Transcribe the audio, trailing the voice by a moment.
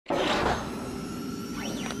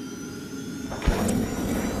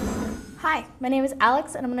Hi, my name is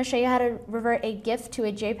Alex and I'm going to show you how to revert a GIF to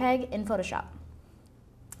a JPEG in Photoshop.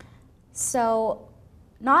 So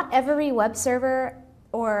not every web server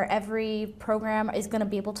or every program is going to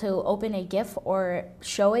be able to open a GIF or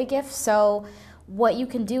show a GIF. So what you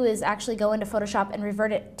can do is actually go into Photoshop and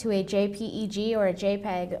revert it to a JPEG or a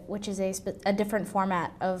JPEG, which is a different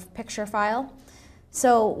format of picture file.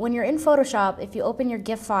 So when you're in Photoshop, if you open your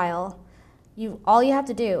GIF file, all you have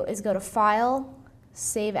to do is go to File,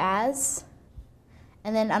 Save As,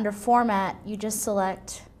 and then under Format, you just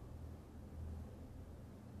select.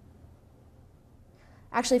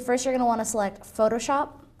 Actually, first you're going to want to select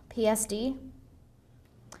Photoshop, PSD,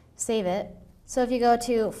 save it. So if you go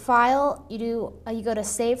to File, you go to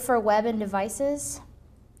Save for Web and Devices,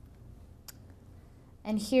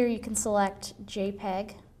 and here you can select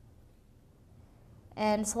JPEG,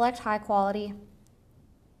 and select High Quality,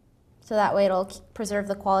 so that way it'll preserve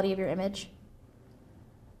the quality of your image.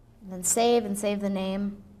 And then save and save the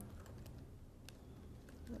name.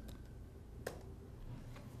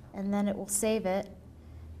 And then it will save it,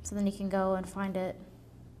 so then you can go and find it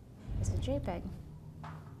as a JPEG.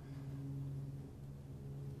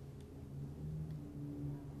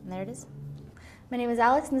 And there it is. My name is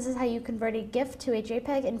Alex, and this is how you convert a GIF to a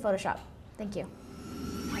JPEG in Photoshop. Thank you.